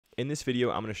In this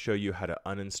video, I'm going to show you how to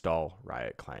uninstall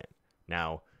Riot Client.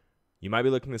 Now, you might be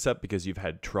looking this up because you've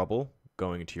had trouble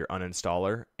going to your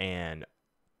uninstaller and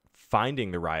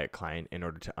finding the Riot Client in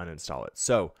order to uninstall it.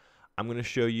 So I'm going to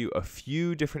show you a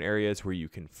few different areas where you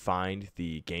can find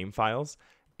the game files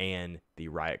and the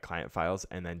Riot Client files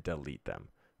and then delete them.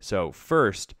 So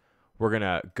first, we're going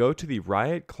to go to the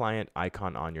Riot Client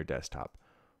icon on your desktop.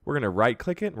 We're going to right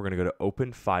click it and we're going to go to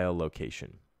Open File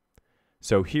Location.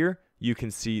 So here you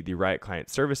can see the Riot Client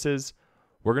services.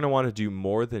 We're going to want to do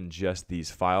more than just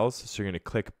these files. So you're going to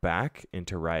click back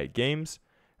into Riot Games,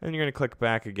 and you're going to click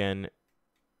back again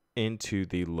into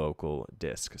the local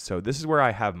disk. So this is where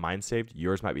I have mine saved.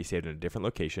 Yours might be saved in a different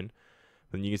location.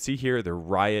 Then you can see here the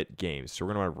Riot Games. So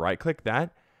we're going to want to right click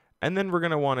that, and then we're going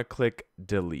to want to click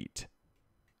delete.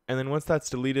 And then once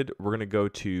that's deleted, we're going to go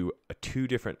to two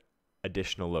different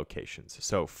additional locations.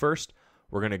 So first,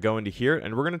 we're going to go into here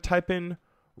and we're going to type in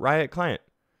Riot Client.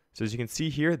 So as you can see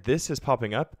here, this is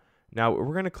popping up. Now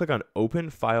we're going to click on Open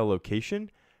File Location,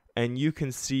 and you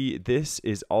can see this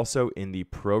is also in the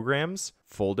Programs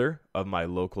folder of my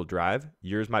local drive.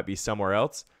 Yours might be somewhere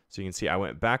else. So you can see I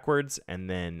went backwards and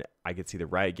then I can see the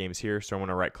Riot Games here. So I'm going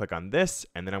to right click on this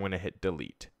and then I'm going to hit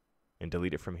delete and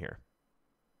delete it from here.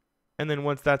 And then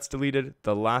once that's deleted,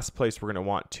 the last place we're going to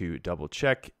want to double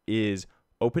check is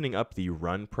opening up the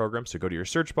Run program. So go to your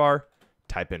search bar,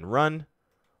 type in Run,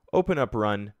 open up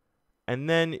Run, and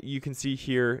then you can see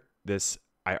here this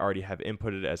I already have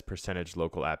inputted as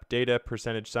 %localappdata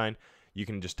 %. You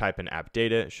can just type in app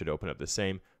data, it should open up the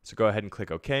same. So go ahead and click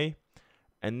OK.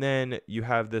 And then you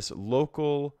have this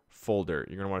local folder.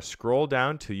 You're going to want to scroll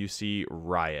down till you see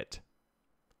Riot.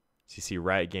 So you see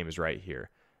Riot Games right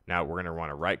here. Now we're going to want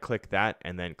to right click that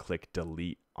and then click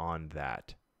delete on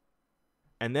that.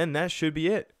 And then that should be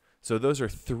it. So those are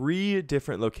 3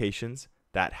 different locations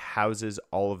that houses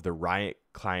all of the Riot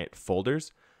Client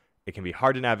folders. It can be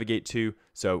hard to navigate to,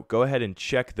 so go ahead and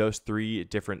check those 3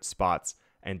 different spots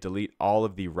and delete all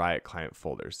of the Riot Client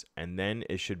folders. And then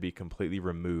it should be completely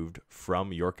removed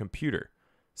from your computer.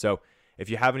 So if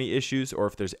you have any issues or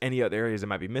if there's any other areas that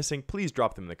might be missing, please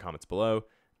drop them in the comments below.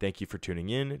 Thank you for tuning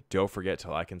in. Don't forget to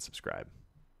like and subscribe.